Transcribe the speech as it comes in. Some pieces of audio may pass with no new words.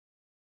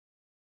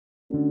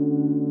So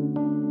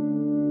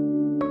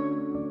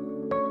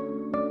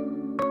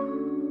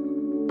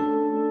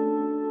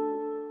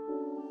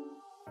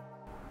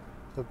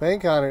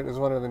Bank on It is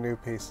one of the new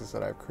pieces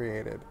that I've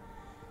created.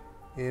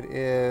 It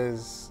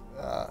is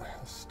a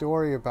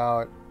story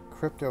about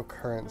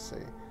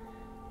cryptocurrency,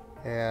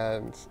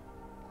 and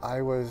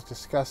I was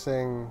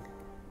discussing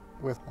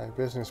with my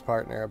business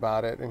partner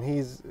about it, and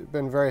he's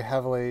been very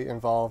heavily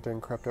involved in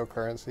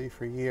cryptocurrency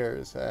for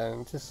years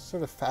and just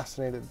sort of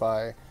fascinated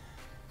by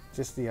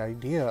just the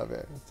idea of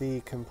it, the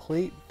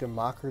complete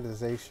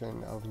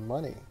democratization of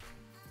money.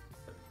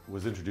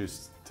 Was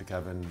introduced to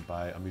Kevin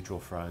by a mutual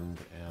friend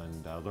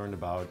and learned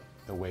about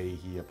the way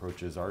he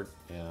approaches art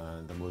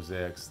and the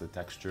mosaics, the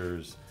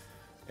textures,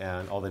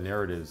 and all the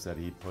narratives that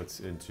he puts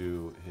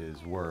into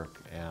his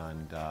work.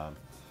 And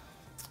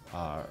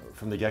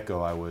from the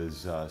get-go, I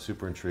was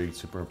super intrigued,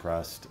 super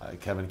impressed.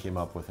 Kevin came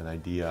up with an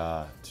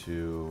idea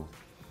to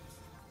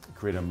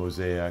create a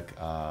mosaic,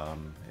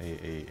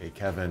 a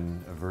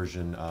Kevin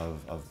version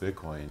of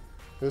Bitcoin.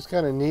 It was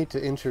kind of neat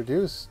to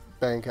introduce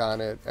Bank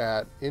on It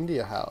at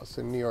India House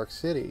in New York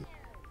City,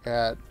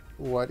 at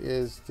what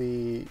is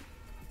I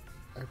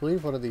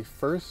believe one of the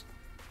first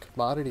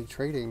commodity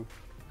trading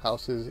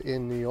houses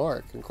in New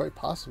York and quite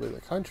possibly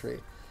the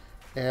country.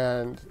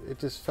 And it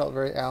just felt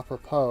very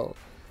apropos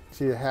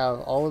to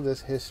have all of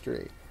this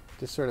history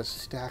just sort of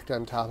stacked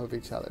on top of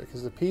each other,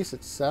 because the piece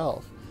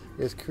itself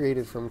is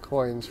created from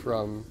coins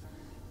from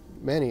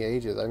many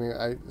ages. I mean,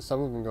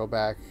 some of them go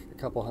back a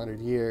couple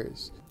hundred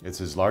years. It's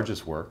his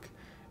largest work.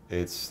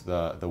 It's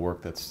the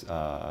work that's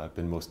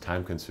been most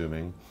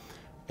time-consuming,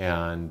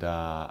 and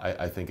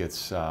I think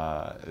it's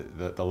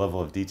the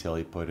level of detail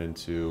he put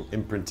into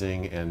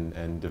imprinting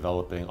and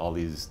developing all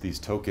these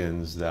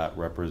tokens that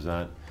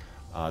represent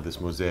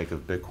this mosaic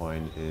of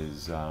Bitcoin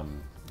is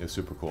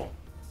super cool.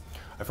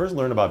 I first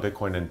learned about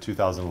Bitcoin in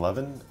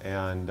 2011,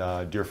 and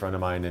a dear friend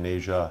of mine in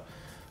Asia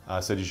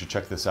said you should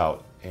check this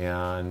out.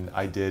 And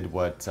I did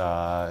what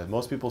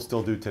most people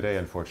still do today,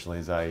 unfortunately,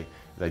 is I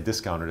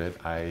discounted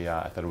it.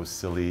 I thought it was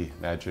silly,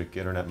 magic,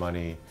 internet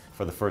money.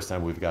 For the first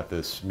time, we've got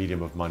this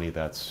medium of money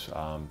that's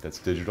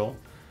digital,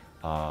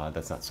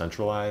 that's not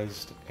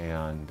centralized,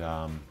 and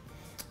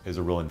is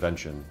a real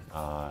invention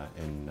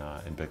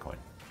in Bitcoin.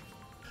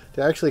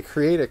 To actually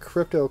create a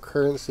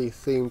cryptocurrency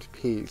themed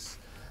piece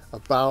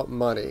about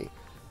money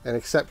and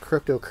accept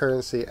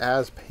cryptocurrency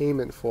as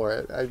payment for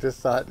it, I just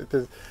thought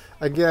it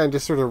again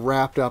just sort of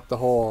wrapped up the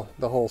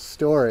whole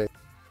story.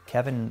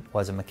 Kevin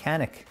was a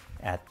mechanic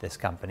at this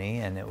company,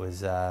 and it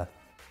was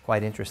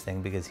quite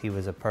interesting because he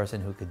was a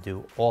person who could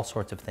do all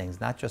sorts of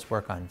things, not just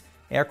work on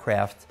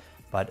aircraft,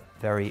 but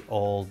very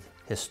old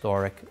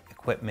historic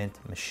equipment,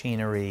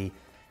 machinery.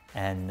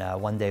 And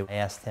one day I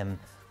asked him,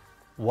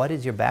 what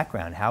is your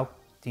background? How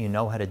do you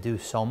know how to do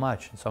so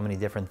much and so many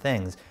different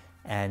things?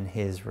 And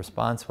his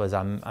response was,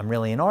 I'm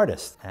really an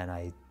artist. And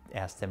I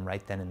asked him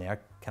right then and there,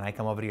 can I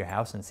come over to your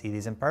house and see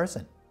these in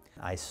person?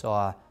 I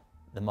saw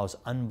the most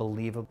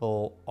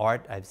unbelievable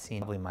art I've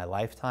seen in my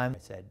lifetime.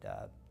 I said,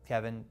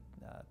 Kevin,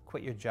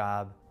 quit your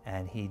job.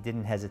 And he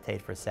didn't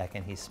hesitate for a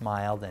second. He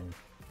smiled, and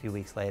a few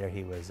weeks later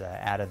he was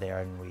out of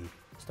there, and we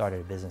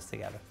started a business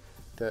together.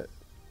 To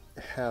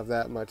have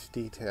that much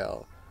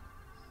detail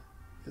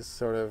is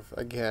sort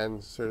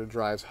of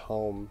drives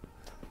home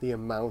the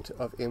amount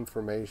of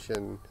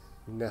information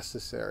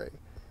necessary,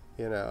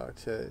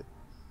 to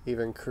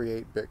even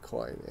create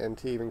Bitcoin and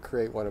to even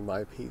create one of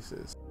my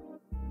pieces.